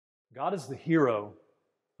God is the hero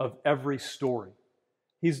of every story.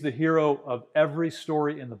 He's the hero of every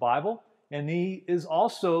story in the Bible, and He is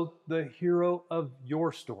also the hero of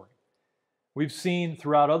your story. We've seen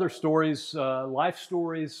throughout other stories, life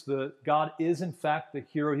stories, that God is in fact the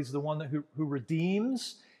hero. He's the one who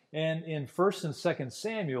redeems. And in 1st and 2nd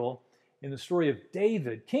Samuel, in the story of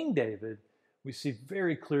David, King David, we see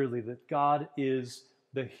very clearly that God is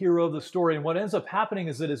the hero of the story. And what ends up happening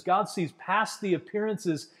is that as God sees past the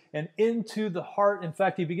appearances and into the heart, in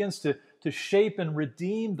fact, He begins to shape and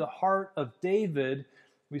redeem the heart of David,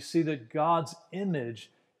 we see that God's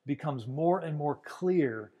image becomes more and more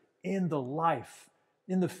clear in the life,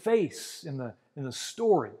 in the face, in the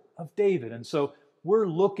story of David. And so we're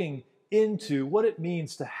looking into what it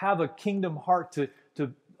means to have a kingdom heart,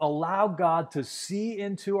 to allow God to see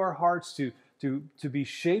into our hearts, to be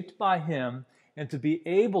shaped by Him, and to be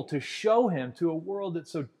able to show Him to a world that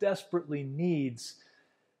so desperately needs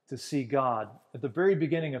to see God. At the very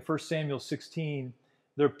beginning of 1 Samuel 16,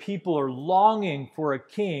 their people are longing for a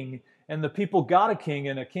king, and the people got a king,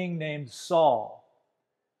 and a king named Saul.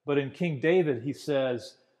 But in King David, he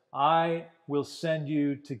says, I will send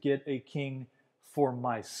you to get a king for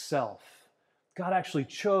myself. God actually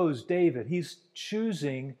chose David. He's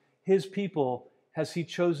choosing His people. Has He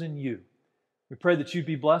chosen you? We pray that you'd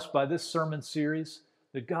be blessed by this sermon series,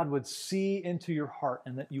 that God would see into your heart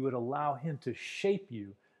and that you would allow Him to shape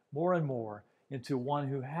you more and more into one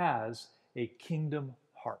who has a kingdom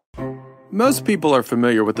heart. Most people are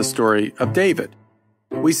familiar with the story of David.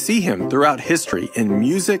 We see him throughout history in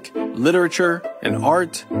music, literature, and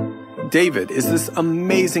art. David is this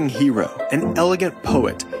amazing hero, an elegant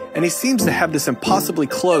poet, and he seems to have this impossibly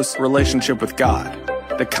close relationship with God.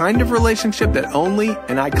 The kind of relationship that only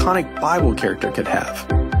an iconic Bible character could have.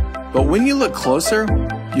 But when you look closer,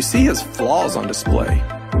 you see his flaws on display.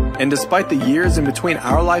 And despite the years in between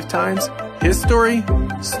our lifetimes, his story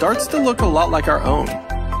starts to look a lot like our own.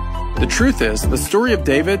 The truth is, the story of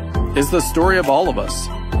David is the story of all of us.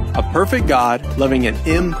 A perfect God loving an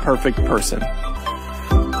imperfect person.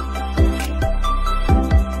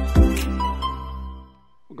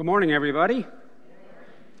 Well, good morning, everybody.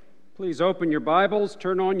 Please open your Bibles,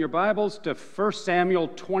 turn on your Bibles to 1 Samuel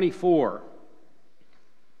 24.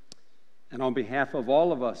 And on behalf of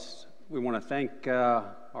all of us, we want to thank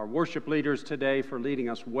our worship leaders today for leading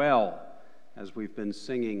us well as we've been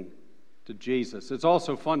singing to Jesus. It's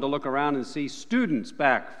also fun to look around and see students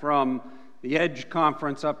back from the Edge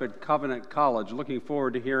Conference up at Covenant College. Looking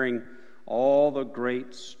forward to hearing all the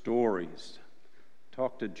great stories.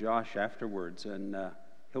 Talk to Josh afterwards, and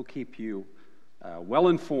he'll keep you well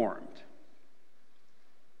informed.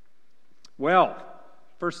 Well,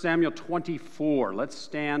 1 Samuel 24. Let's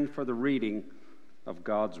stand for the reading of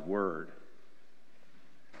God's Word.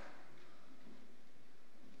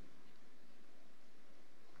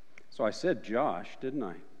 So I said Josh, didn't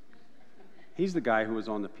I? He's the guy who was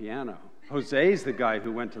on the piano. Jose's the guy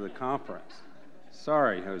who went to the conference.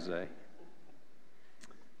 Sorry, Jose.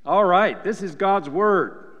 All right, this is God's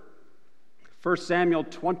Word. 1 Samuel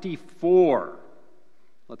 24.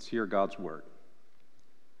 Let's hear God's Word.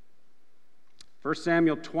 1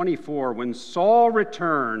 Samuel 24. When Saul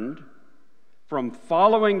returned from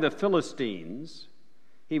following the Philistines,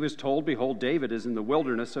 he was told, behold, David is in the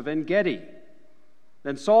wilderness of En-Gedi.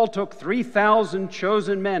 Then Saul took 3,000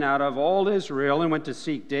 chosen men out of all Israel and went to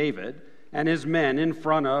seek David and his men in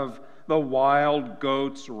front of the wild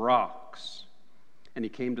goats' rocks. And he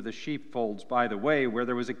came to the sheepfolds by the way where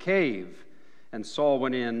there was a cave, and Saul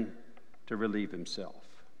went in to relieve himself.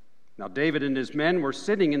 Now David and his men were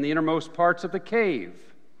sitting in the innermost parts of the cave.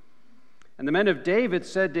 And the men of David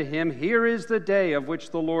said to him, Here is the day of which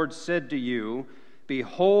the Lord said to you,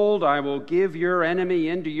 Behold, I will give your enemy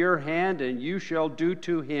into your hand, and you shall do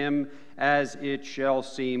to him as it shall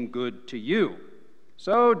seem good to you.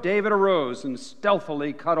 So David arose and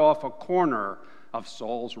stealthily cut off a corner of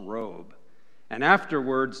Saul's robe. And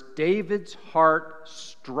afterwards, David's heart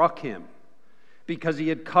struck him, because he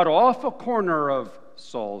had cut off a corner of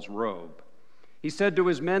Saul's robe. He said to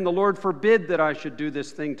his men, The Lord forbid that I should do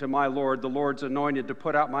this thing to my Lord, the Lord's anointed, to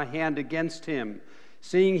put out my hand against him,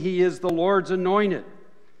 seeing he is the Lord's anointed.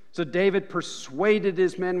 So David persuaded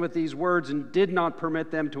his men with these words and did not permit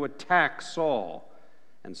them to attack Saul.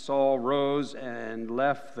 And Saul rose and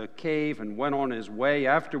left the cave and went on his way.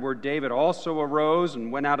 Afterward, David also arose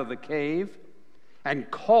and went out of the cave and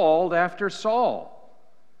called after Saul,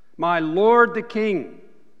 My Lord the king.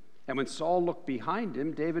 And when Saul looked behind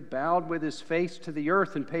him, David bowed with his face to the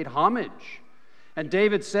earth and paid homage. And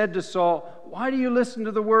David said to Saul, Why do you listen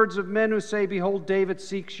to the words of men who say, Behold, David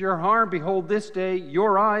seeks your harm. Behold, this day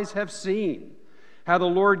your eyes have seen. how the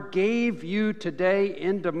Lord gave you today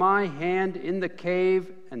into my hand in the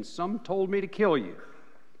cave, and some told me to kill you,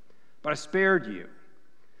 but I spared you.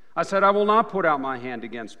 I said, I will not put out my hand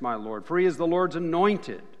against my Lord, for he is the Lord's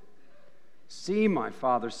anointed. See, my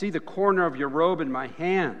father, see the corner of your robe in my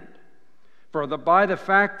hand. By the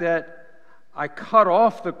fact that I cut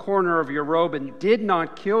off the corner of your robe and did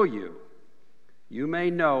not kill you, you may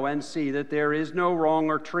know and see that there is no wrong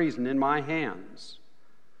or treason in my hands.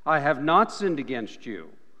 I have not sinned against you,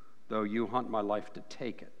 though you hunt my life to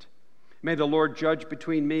take it. May the Lord judge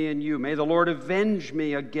between me and you. May the Lord avenge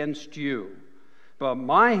me against you. But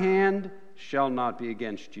my hand shall not be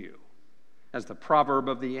against you. As the proverb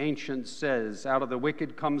of the ancients says, out of the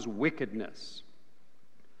wicked comes wickedness.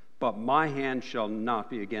 But my hand shall not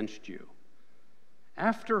be against you.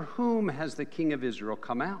 After whom has the king of Israel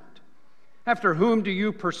come out? After whom do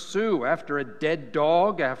you pursue? After a dead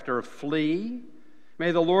dog? After a flea?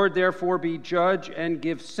 May the Lord therefore be judge and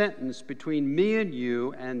give sentence between me and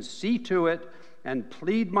you, and see to it, and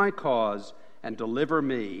plead my cause, and deliver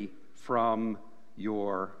me from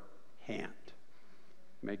your hand.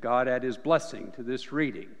 May God add his blessing to this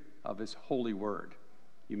reading of his holy word.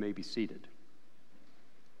 You may be seated.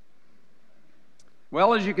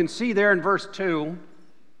 Well, as you can see there in verse 2,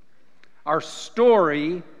 our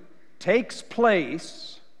story takes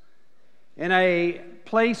place in a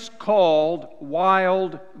place called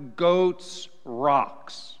Wild Goats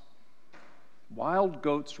Rocks. Wild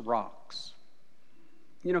Goats Rocks.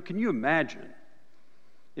 You know, can you imagine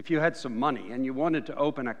if you had some money and you wanted to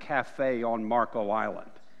open a cafe on Marco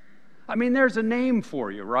Island? I mean, there's a name for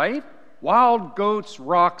you, right? Wild Goats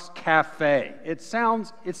Rocks Cafe. It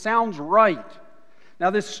sounds right. Now,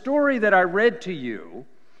 this story that I read to you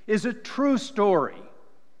is a true story,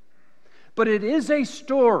 but it is a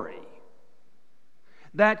story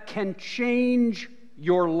that can change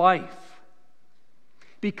your life,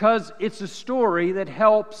 because it's a story that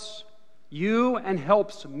helps you and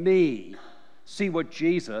helps me see what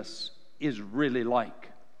Jesus is really like.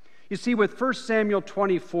 You see, with 1 Samuel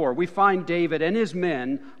 24, we find David and his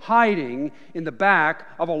men hiding in the back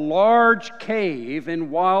of a large cave in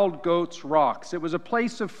Wild Goats Rocks. It was a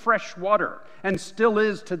place of fresh water, and still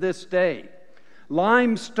is to this day.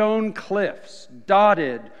 Limestone cliffs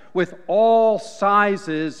dotted with all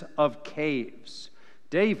sizes of caves.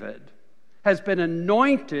 David has been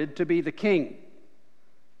anointed to be the king.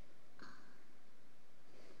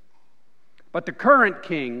 But the current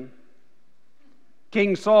king,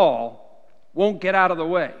 King Saul, won't get out of the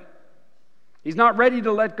way. He's not ready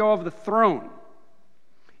to let go of the throne.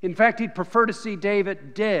 In fact, he'd prefer to see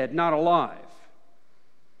David dead, not alive.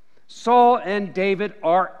 Saul and David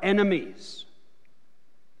are enemies.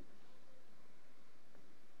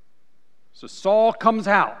 So Saul comes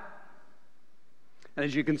out. And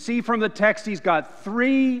as you can see from the text, he's got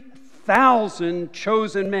 3,000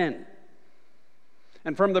 chosen men.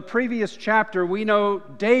 And from the previous chapter, we know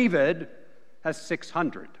David has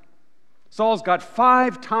 600. Saul's got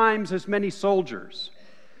 5 times as many soldiers.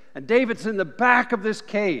 And David's in the back of this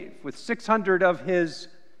cave with 600 of his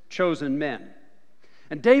chosen men.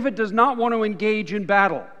 And David does not want to engage in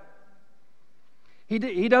battle.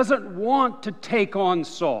 He doesn't want to take on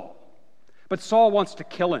Saul, but Saul wants to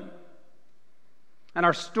kill him. And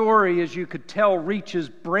our story, as you could tell, reaches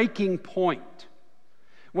breaking point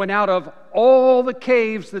when out of all the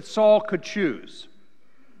caves that Saul could choose,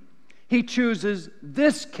 he chooses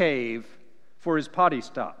this cave for his potty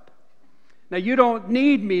stop. Now, you don't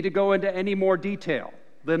need me to go into any more detail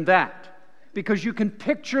than that, because you can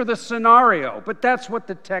picture the scenario, but that's what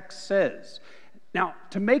the text says. Now,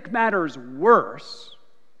 to make matters worse,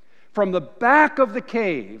 from the back of the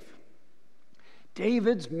cave,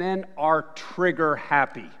 David's men are trigger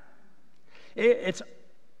happy.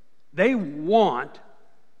 They want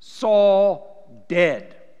Saul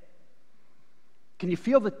dead. Can you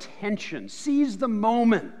feel the tension? Seize the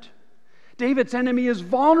moment. David's enemy is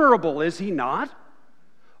vulnerable, is he not?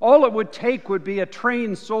 All it would take would be a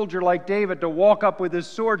trained soldier like David to walk up with his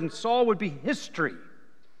sword, and Saul would be history.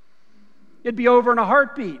 It'd be over in a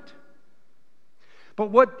heartbeat. But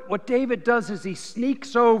what David does is he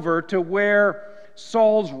sneaks over to where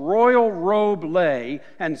Saul's royal robe lay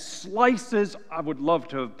and slices, I would love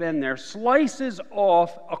to have been there, slices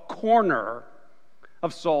off a corner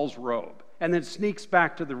of Saul's robe and then sneaks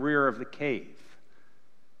back to the rear of the cave.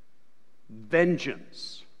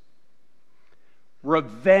 Vengeance.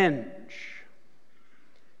 Revenge.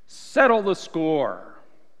 Settle the score.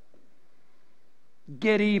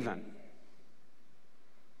 Get even.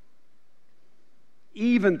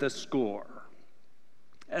 Even the score.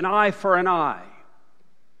 An eye for an eye.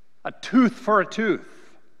 A tooth for a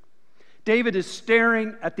tooth. David is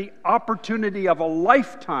staring at the opportunity of a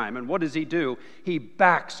lifetime, and what does he do? He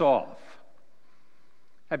backs off.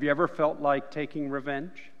 Have you ever felt like taking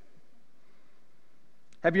revenge?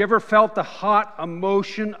 Have you ever felt the hot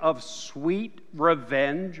emotion of sweet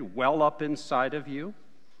revenge well up inside of you?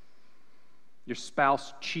 Your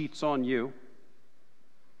spouse cheats on you.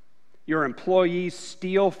 Your employees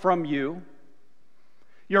steal from you.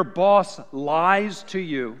 Your boss lies to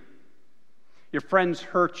you. Your friends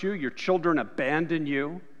hurt you. Your children abandon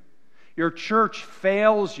you. Your church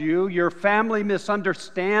fails you. Your family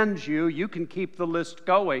misunderstands you. You can keep the list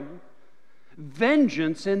going.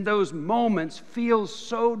 Vengeance in those moments feels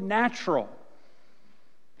so natural,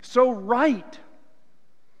 so right.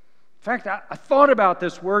 In fact, I thought about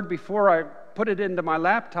this word before I put it into my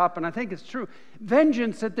laptop, and I think it's true.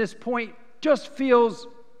 Vengeance at this point just feels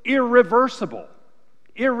irreversible,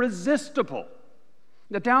 irresistible.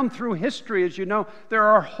 Now, down through history, as you know, there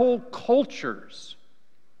are whole cultures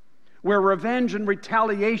where revenge and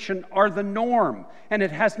retaliation are the norm, and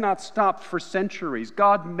it has not stopped for centuries.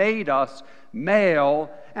 God made us male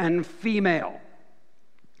and female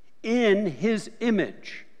in His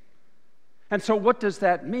image. And so what does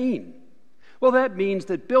that mean? Well, that means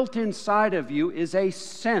that built inside of you is a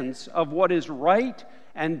sense of what is right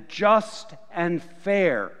and just and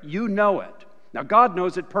fair. You know it. Now, God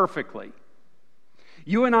knows it perfectly.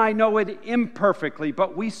 You and I know it imperfectly,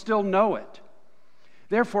 but we still know it.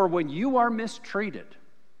 Therefore, when you are mistreated,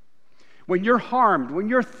 when you're harmed, when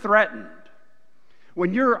you're threatened,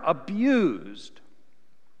 when you're abused,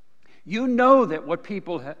 you know that what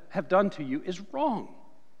people have done to you is wrong.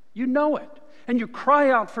 You know it. And you cry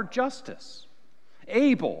out for justice.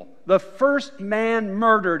 Abel, the first man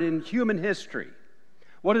murdered in human history,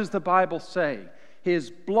 what does the Bible say? His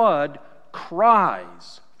blood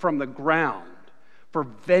cries from the ground for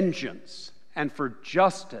vengeance and for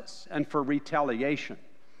justice and for retaliation.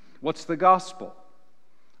 What's the gospel?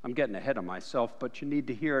 I'm getting ahead of myself, but you need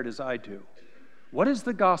to hear it as I do. What is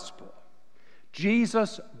the gospel?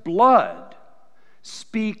 Jesus' blood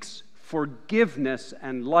speaks forgiveness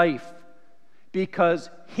and life because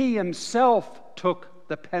He Himself took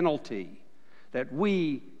the penalty that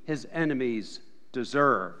we, His enemies,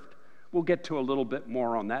 deserved. We'll get to a little bit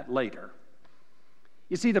more on that later.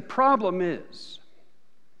 You see, the problem is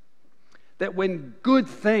that when good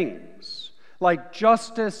things like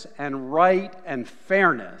justice and right and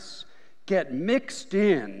fairness get mixed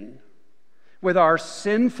in with our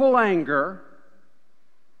sinful anger,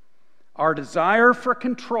 our desire for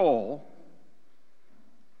control,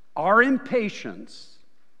 our impatience,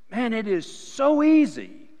 man, it is so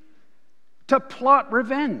easy to plot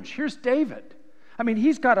revenge. Here's David. I mean,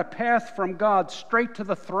 he's got a path from God straight to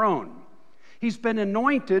the throne. He's been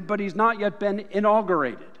anointed, but he's not yet been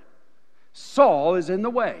inaugurated. Saul is in the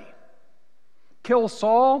way. Kill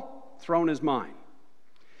Saul, throne is mine.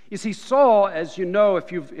 You see, Saul, as you know,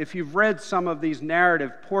 if you've read some of these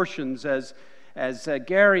narrative portions, as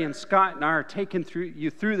Gary and Scott and I are taking you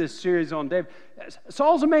through this series on David,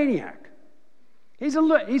 Saul's a maniac.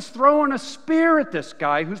 He's throwing a spear at this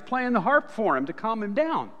guy who's playing the harp for him to calm him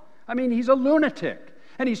down. I mean, he's a lunatic.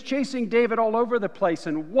 And he's chasing David all over the place.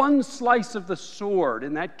 And one slice of the sword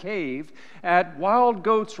in that cave at Wild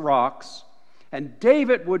Goats Rocks, and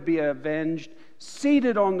David would be avenged,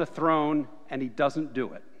 seated on the throne, and he doesn't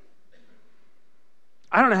do it.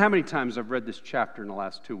 I don't know how many times I've read this chapter in the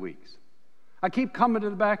last 2 weeks. I keep coming to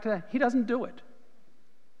the back to that. He doesn't do it.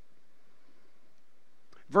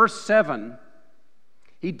 Verse 7,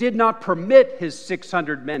 he did not permit his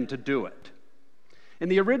 600 men to do it. In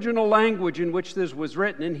the original language in which this was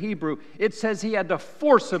written in Hebrew, it says he had to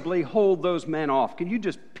forcibly hold those men off. Can you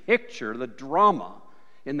just picture the drama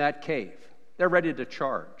in that cave? They're ready to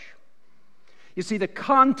charge. You see, the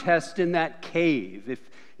contest in that cave,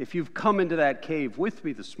 if you've come into that cave with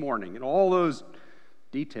me this morning and all those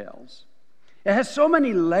details, it has so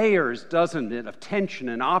many layers, doesn't it, of tension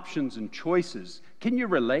and options and choices. Can you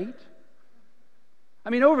relate? I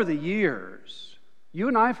mean, over the years, you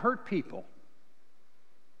and I have hurt people.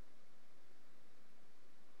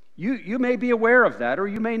 You may be aware of that, or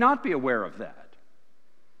you may not be aware of that.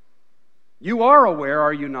 You are aware,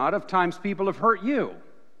 are you not, of times people have hurt you,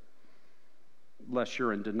 unless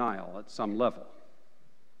you're in denial at some level.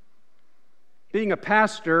 Being a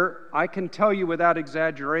pastor, I can tell you without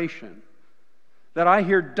exaggeration that I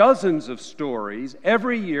hear dozens of stories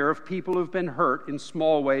every year of people who've been hurt in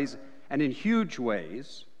small ways and in huge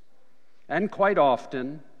ways, and quite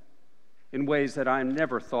often in ways that I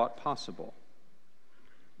never thought possible.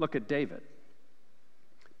 Look at David.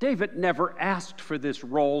 David never asked for this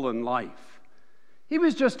role in life. He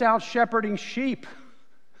was just out shepherding sheep.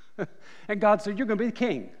 And God said, you're going to be the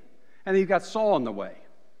king. And then you've got Saul in the way.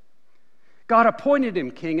 God appointed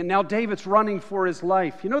him king, and now David's running for his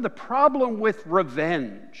life. You know, the problem with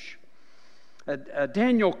revenge,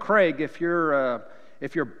 Daniel Craig, if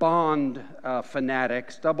you're Bond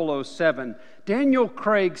fanatics, 007, Daniel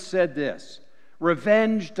Craig said this: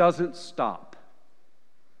 revenge doesn't stop.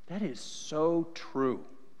 That is so true.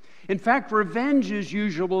 In fact, revenge is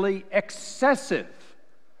usually excessive.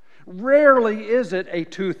 Rarely is it a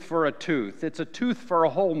tooth for a tooth. It's a tooth for a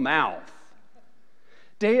whole mouth.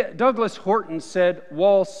 Douglas Horton said,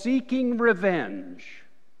 while seeking revenge,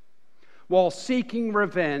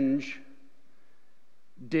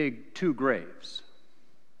 dig 2 graves.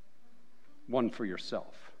 One for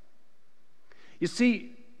yourself. You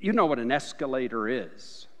see, you know what an escalator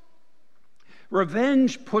is.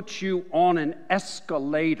 Revenge puts you on an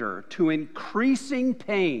escalator to increasing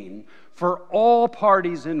pain for all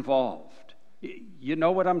parties involved. You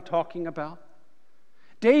know what I'm talking about?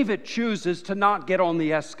 David chooses to not get on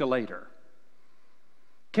the escalator.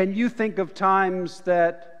 Can you think of times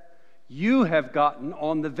that you have gotten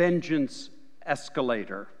on the vengeance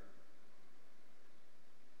escalator?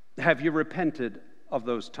 Have you repented of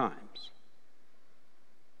those times?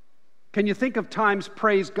 Can you think of times,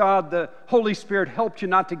 praise God, the Holy Spirit helped you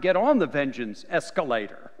not to get on the vengeance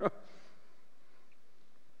escalator?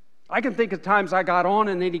 I can think of times I got on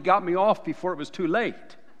and then he got me off before it was too late.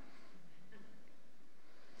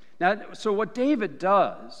 Now, so what David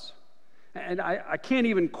does, and I can't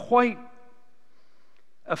even quite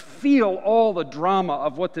feel all the drama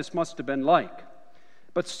of what this must have been like.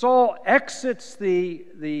 But Saul exits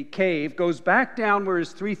the cave, goes back down where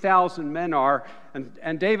his 3,000 men are,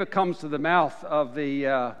 and David comes to the mouth of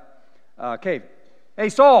the cave. Hey,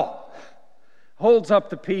 Saul! Holds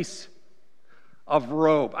up the piece of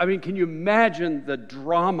robe. I mean, can you imagine the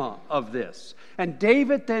drama of this? And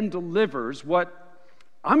David then delivers what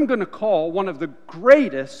I'm going to call one of the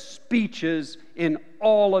greatest speeches in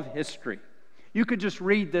all of history. You could just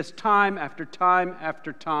read this time after time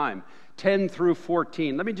after time, 10 through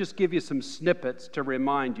 14. Let me just give you some snippets to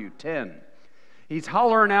remind you. 10. He's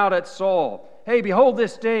hollering out at Saul, hey, behold,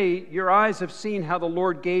 this day your eyes have seen how the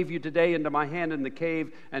Lord gave you today into my hand in the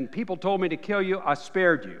cave, and people told me to kill you, I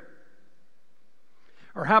spared you.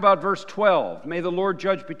 Or how about verse 12? May the Lord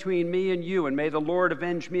judge between me and you, and may the Lord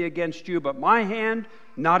avenge me against you, but my hand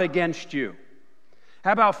not against you.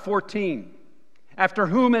 How about 14? After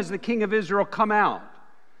whom has the king of Israel come out?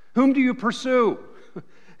 Whom do you pursue?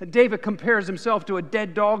 And David compares himself to a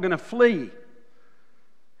dead dog and a flea.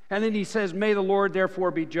 And then he says, may the Lord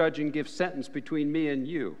therefore be judge and give sentence between me and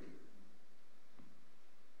you.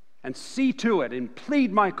 And see to it and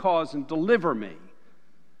plead my cause and deliver me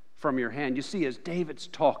from your hand. You see, as David's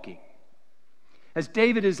talking, as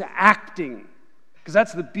David is acting, because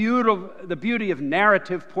that's the beauty of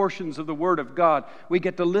narrative portions of the Word of God, we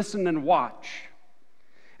get to listen and watch.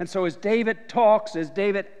 And so as David talks, as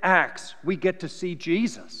David acts, we get to see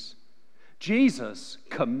Jesus. Jesus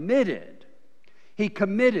committed. He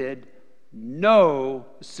committed no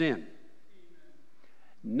sin.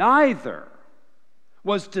 Neither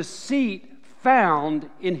was deceit found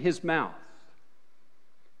in his mouth.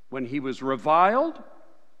 When he was reviled,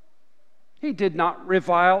 he did not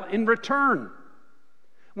revile in return.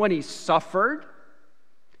 When he suffered,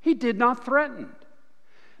 he did not threaten.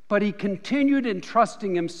 But he continued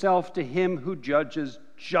entrusting himself to him who judges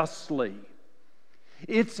justly.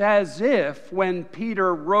 It's as if when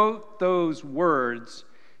Peter wrote those words,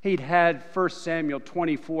 he'd had 1 Samuel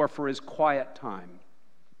 24 for his quiet time.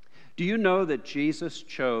 Do you know that Jesus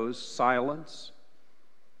chose silence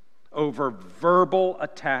over verbal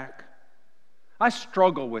attack? I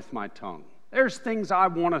struggle with my tongue. There's things I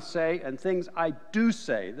want to say and things I do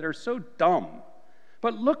say that are so dumb.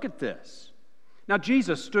 But look at this. Now,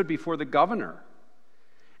 Jesus stood before the governor,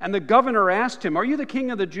 and the governor asked him, are you the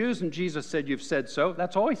king of the Jews? And Jesus said, you've said so.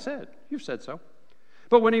 That's all he said. You've said so.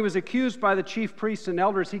 But when he was accused by the chief priests and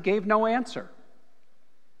elders, he gave no answer.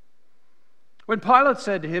 When Pilate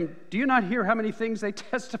said to him, do you not hear how many things they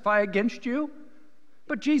testify against you?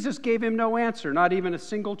 But Jesus gave him no answer, not even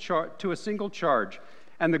to a single charge.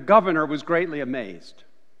 And the governor was greatly amazed.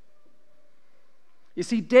 You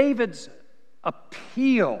see, David's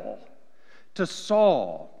appeal to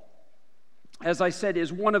Saul, as I said,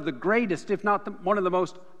 is one of the greatest, if not one of the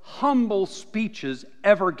most humble speeches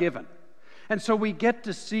ever given. And so we get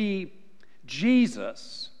to see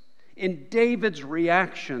Jesus in David's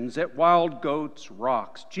reactions at wild goats'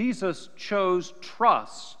 rocks. Jesus chose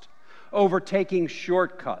trust over taking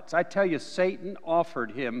shortcuts. I tell you, Satan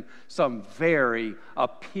offered him some very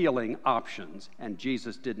appealing options, and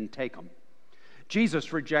Jesus didn't take them.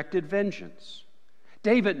 Jesus rejected vengeance.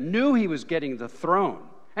 David knew he was getting the throne,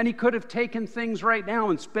 and he could have taken things right now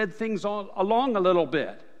and sped things along a little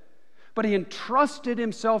bit. But he entrusted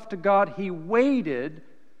himself to God. He waited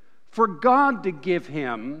for God to give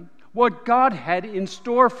him what God had in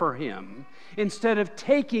store for him instead of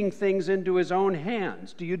taking things into his own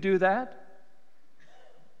hands. Do you do that?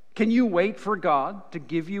 Can you wait for God to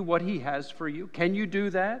give you what he has for you? Can you do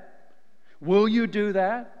that? Will you do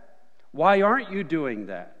that? Why aren't you doing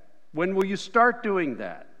that? When will you start doing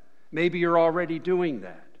that? Maybe you're already doing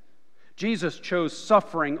that. Jesus chose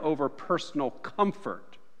suffering over personal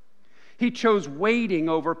comfort. He chose waiting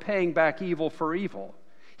over paying back evil for evil.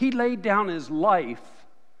 He laid down his life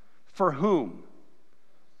for whom?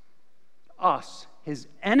 Us, his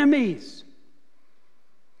enemies.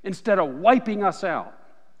 Instead of wiping us out,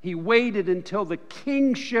 he waited until the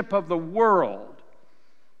kingship of the world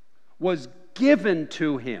was given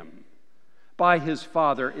to him by his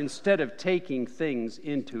Father instead of taking things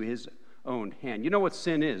into his own hand. You know what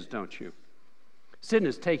sin is, don't you? Sin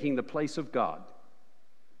is taking the place of God.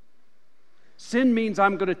 Sin means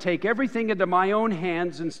I'm going to take everything into my own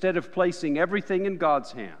hands instead of placing everything in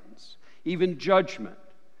God's hands, even judgment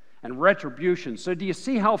and retribution. So do you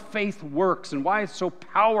see how faith works and why it's so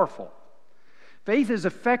powerful? Faith is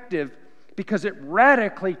effective because it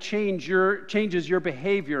radically changes your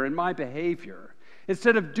behavior and my behavior.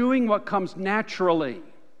 Instead of doing what comes naturally,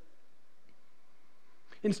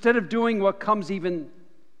 instead of doing what comes even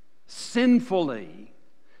sinfully,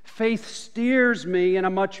 faith steers me in a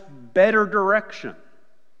much better direction.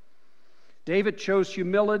 David chose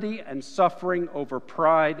humility and suffering over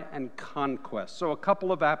pride and conquest. So a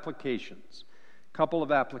couple of applications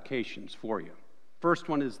for you. First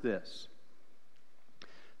one is this.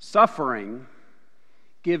 Suffering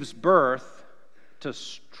gives birth to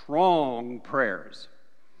strong prayers.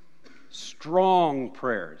 Strong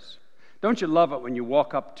prayers. Don't you love it when you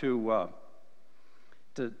walk up to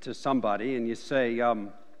somebody and you say,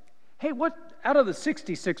 hey, what out of the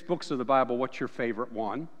 66 books of the Bible, what's your favorite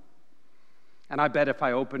one? And I bet if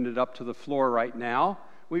I opened it up to the floor right now,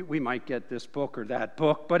 we might get this book or that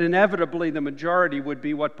book, but inevitably the majority would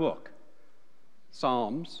be what book?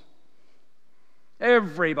 Psalms.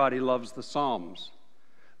 Everybody loves the Psalms.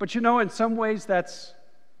 But you know, in some ways that's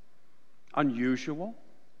unusual.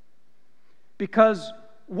 Because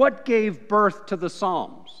what gave birth to the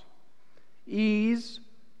Psalms? Ease,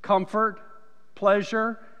 comfort,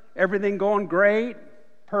 pleasure, everything going great,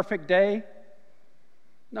 perfect day?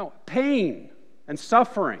 No, pain and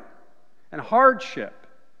suffering and hardship.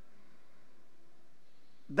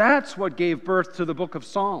 That's what gave birth to the book of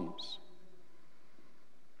Psalms.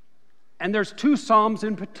 And there's two Psalms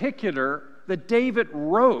in particular that David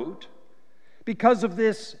wrote because of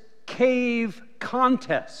this cave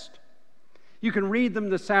contest. You can read them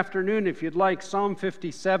this afternoon if you'd like. Psalm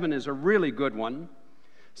 57 is a really good one.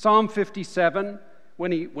 Psalm 57,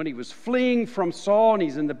 when he was fleeing from Saul and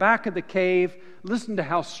he's in the back of the cave, listen to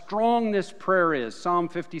how strong this prayer is. Psalm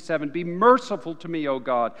 57, be merciful to me, O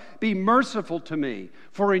God, be merciful to me,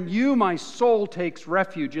 for in you my soul takes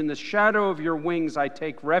refuge. In the shadow of your wings I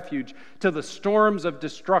take refuge till the storms of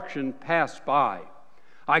destruction pass by.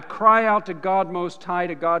 I cry out to God Most High,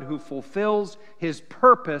 to God who fulfills his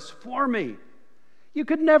purpose for me. You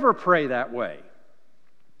could never pray that way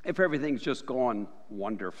if everything's just going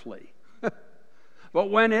wonderfully. But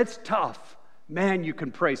when it's tough, man, you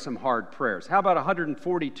can pray some hard prayers. How about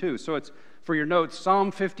 142? So it's, for your notes,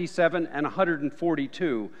 Psalm 57 and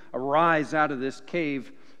 142 arise out of this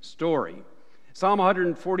cave story. Psalm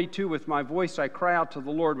 142, with my voice I cry out to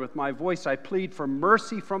the Lord. With my voice I plead for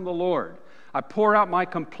mercy from the Lord. I pour out my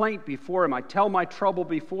complaint before him. I tell my trouble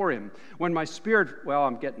before him. When my spirit, well,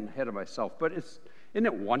 I'm getting ahead of myself, but isn't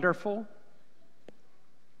it wonderful?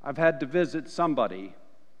 I've had to visit somebody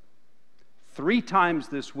 3 times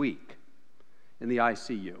this week in the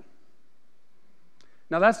ICU.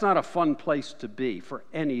 Now, that's not a fun place to be for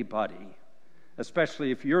anybody,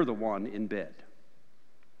 especially if you're the one in bed.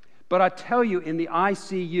 But I tell you, in the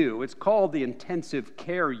ICU, it's called the intensive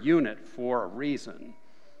care unit for a reason.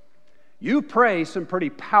 You pray some pretty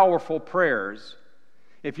powerful prayers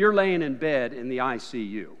if you're laying in bed in the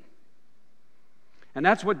ICU. And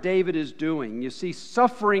that's what David is doing. You see,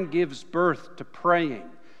 suffering gives birth to praying.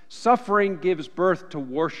 Suffering gives birth to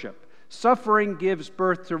worship. Suffering gives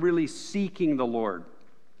birth to really seeking the Lord.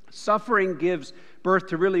 Suffering gives birth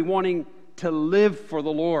to really wanting to live for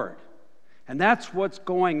the Lord. And that's what's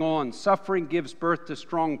going on. Suffering gives birth to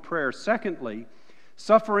strong prayer. Secondly,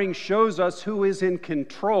 suffering shows us who is in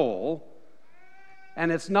control,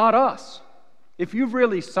 and it's not us. If you've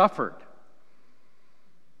really suffered,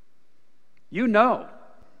 You know.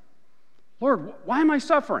 Lord, why am I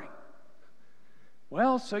suffering?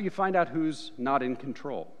 Well, so you find out who's not in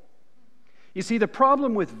control. You see, the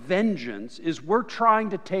problem with vengeance is we're trying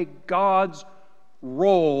to take God's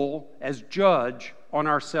role as judge on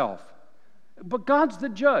ourselves. But God's the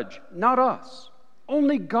judge, not us.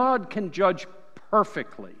 Only God can judge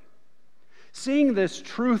perfectly. Seeing this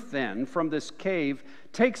truth then from this cave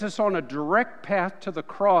takes us on a direct path to the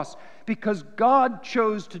cross because God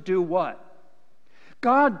chose to do what?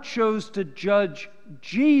 God chose to judge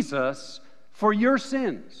Jesus for your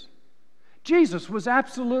sins. Jesus was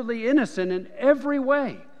absolutely innocent in every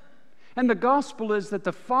way. And the gospel is that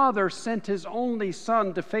the Father sent His only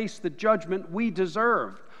Son to face the judgment we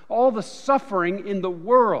deserved. All the suffering in the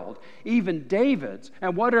world, even David's,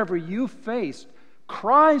 and whatever you faced,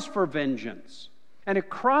 cries for vengeance. And it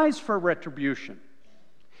cries for retribution.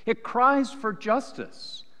 It cries for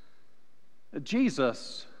justice.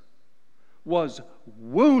 Jesus was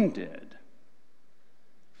wounded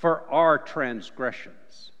for our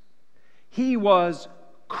transgressions. He was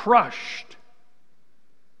crushed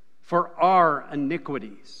for our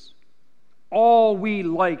iniquities. All we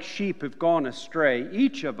like sheep have gone astray.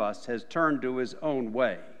 Each of us has turned to his own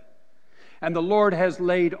way. And the Lord has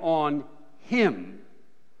laid on Him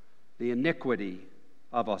the iniquity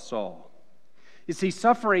of us all. You see,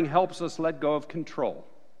 suffering helps us let go of control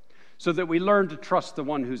so that we learn to trust the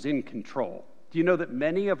one who's in control. Do you know that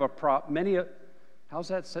how's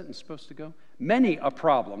that sentence supposed to go? Many a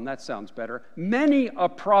problem, that sounds better. Many a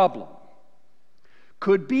problem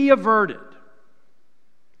could be averted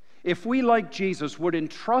if we, like Jesus, would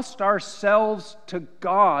entrust ourselves to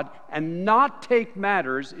God and not take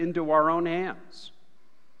matters into our own hands.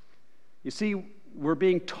 You see, we're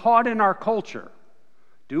being taught in our culture,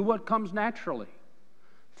 do what comes naturally.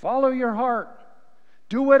 Follow your heart.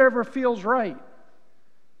 Do whatever feels right.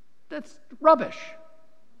 That's rubbish.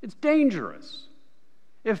 It's dangerous.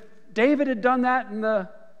 If David had done that in the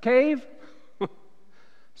cave,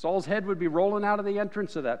 Saul's head would be rolling out of the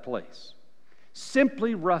entrance of that place.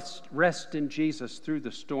 Simply rest in Jesus through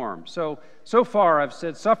the storm. So far I've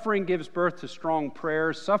said suffering gives birth to strong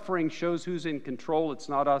prayers. Suffering shows who's in control. It's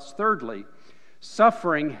not us. Thirdly,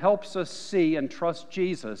 suffering helps us see and trust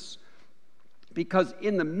Jesus because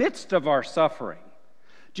in the midst of our suffering,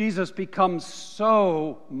 Jesus becomes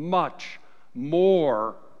so much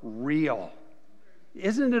more real.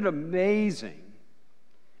 Isn't it amazing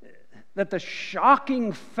that the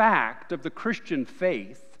shocking fact of the Christian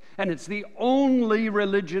faith, and it's the only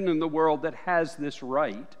religion in the world that has this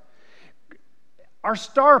right, our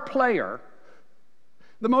star player,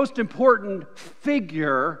 the most important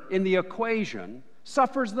figure in the equation,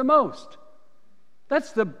 suffers the most.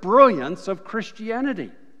 That's the brilliance of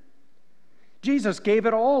Christianity. Jesus gave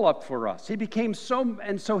it all up for us. He becomes so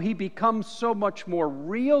much more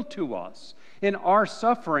real to us in our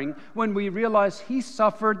suffering when we realize He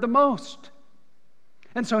suffered the most.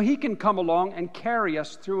 And so He can come along and carry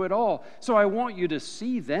us through it all. So I want you to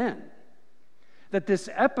see then that this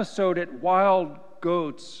episode at Wild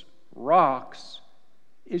Goats Rocks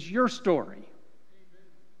is your story.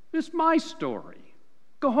 It's my story.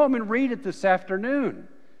 Go home and read it this afternoon,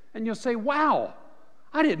 and you'll say, wow,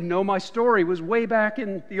 I didn't know my story was way back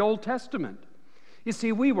in the Old Testament. You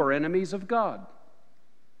see, we were enemies of God.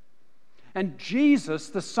 And Jesus,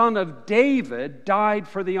 the son of David, died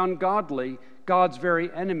for the ungodly, God's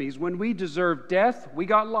very enemies. When we deserved death, we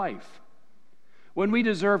got life. When we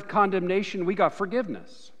deserved condemnation, we got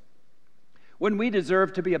forgiveness. When we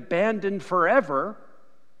deserved to be abandoned forever,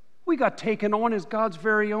 we got taken on as God's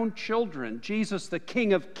very own children. Jesus, the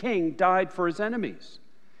King of Kings, died for His enemies.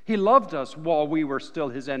 He loved us while we were still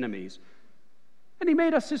His enemies. And He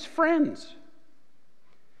made us His friends.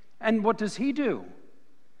 And what does He do?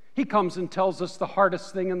 He comes and tells us the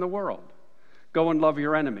hardest thing in the world. Go and love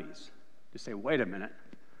your enemies. You say, wait a minute.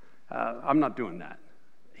 I'm not doing that.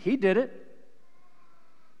 He did it.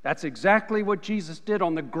 That's exactly what Jesus did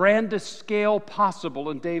on the grandest scale possible,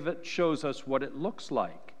 and David shows us what it looks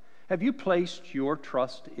like. Have you placed your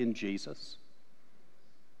trust in Jesus?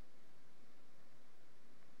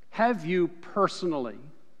 Have you personally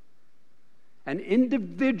and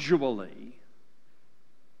individually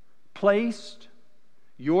placed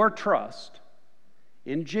your trust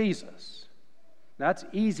in Jesus? That's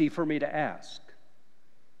easy for me to ask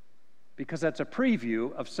because that's a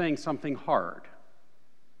preview of saying something hard.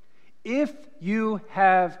 If you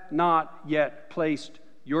have not yet placed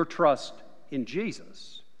your trust in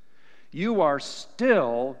Jesus, you are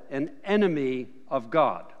still an enemy of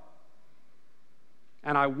God.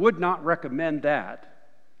 And I would not recommend that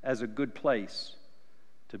as a good place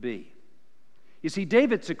to be. You see,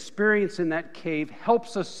 David's experience in that cave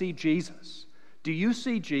helps us see Jesus. Do you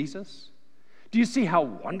see Jesus? Do you see how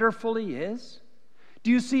wonderful he is? Do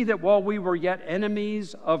you see that while we were yet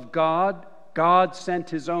enemies of God, God sent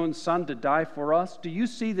his own Son to die for us? Do you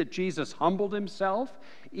see that Jesus humbled himself,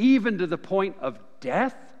 even to the point of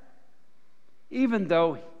death, even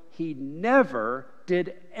though he never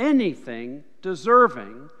did anything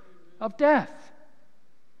deserving of death?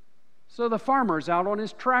 So the farmer's out on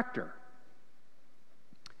his tractor.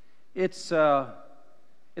 It's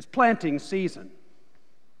planting season.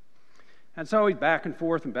 And so he's back and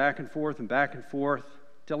forth and back and forth and back and forth,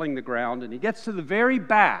 tilling the ground, and he gets to the very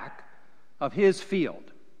back of his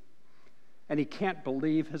field, and he can't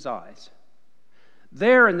believe his eyes.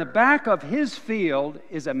 There in the back of his field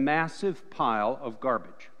is a massive pile of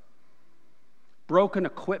garbage. Broken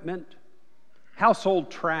equipment, household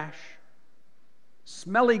trash,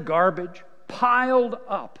 smelly garbage piled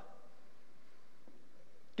up.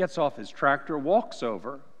 Gets off his tractor, walks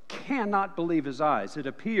over, cannot believe his eyes. It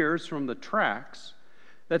appears from the tracks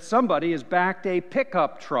that somebody has backed a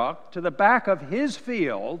pickup truck to the back of his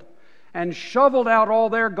field and shoveled out all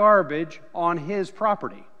their garbage on his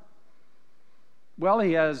property. Well,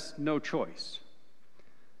 he has no choice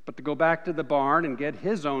but to go back to the barn and get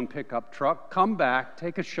his own pickup truck, come back,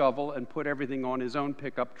 take a shovel, and put everything on his own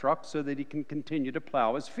pickup truck so that he can continue to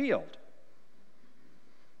plow his field.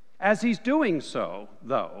 As he's doing so,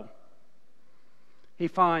 though, he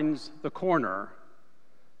finds the corner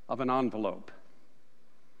of an envelope.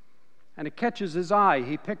 And it catches his eye.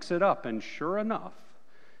 He picks it up, and sure enough,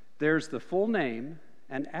 there's the full name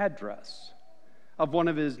and address of one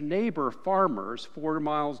of his neighbor farmers 4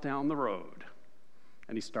 miles down the road.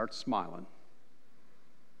 And he starts smiling.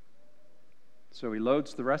 So he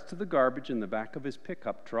loads the rest of the garbage in the back of his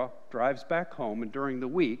pickup truck, drives back home, and during the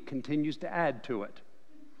week continues to add to it.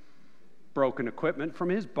 Broken equipment from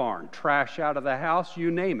his barn, trash out of the house,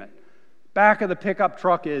 you name it. Back of the pickup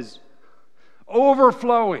truck is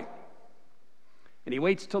overflowing. And he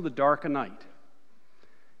waits till the dark of night.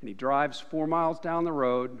 And he drives 4 miles down the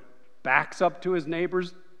road, backs up to his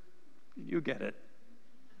neighbor's, you get it,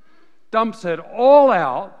 dumps it all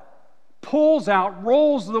out, pulls out,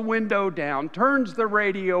 rolls the window down, turns the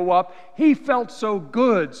radio up. He felt so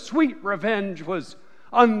good. Sweet revenge was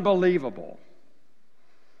unbelievable.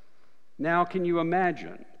 Now, can you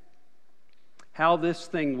imagine how this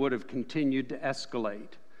thing would have continued to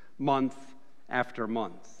escalate month after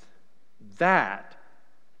month? That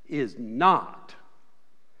is not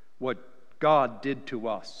what God did to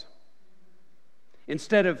us.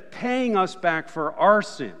 Instead of paying us back for our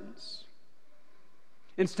sins,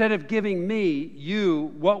 instead of giving me,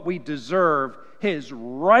 you, what we deserve, his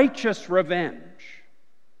righteous revenge,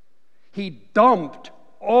 he dumped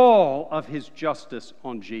all of his justice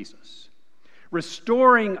on Jesus,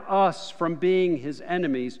 restoring us from being his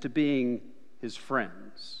enemies to being his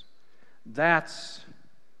friends. That's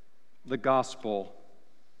the gospel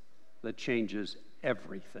that changes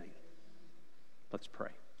everything. Let's pray.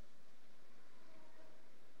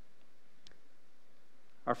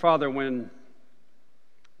 Our Father, when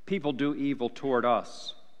people do evil toward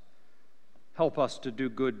us, help us to do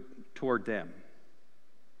good toward them.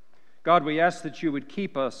 God, we ask that you would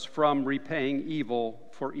keep us from repaying evil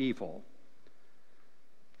for evil.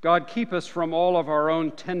 God, keep us from all of our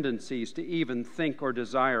own tendencies to even think or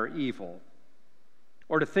desire evil,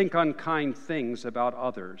 or to think unkind things about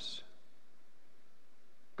others.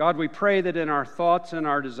 God, we pray that in our thoughts and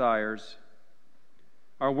our desires,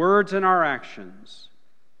 our words and our actions,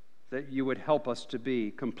 that you would help us to be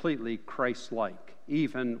completely Christ-like,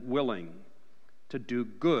 even willing to do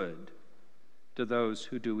good to those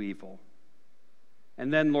who do evil.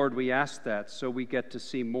 And then, Lord, we ask that so we get to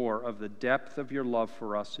see more of the depth of your love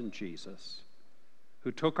for us in Jesus,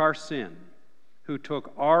 who took our sin, who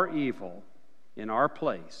took our evil in our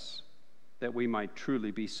place, that we might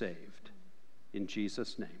truly be saved. In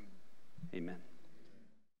Jesus' name, amen.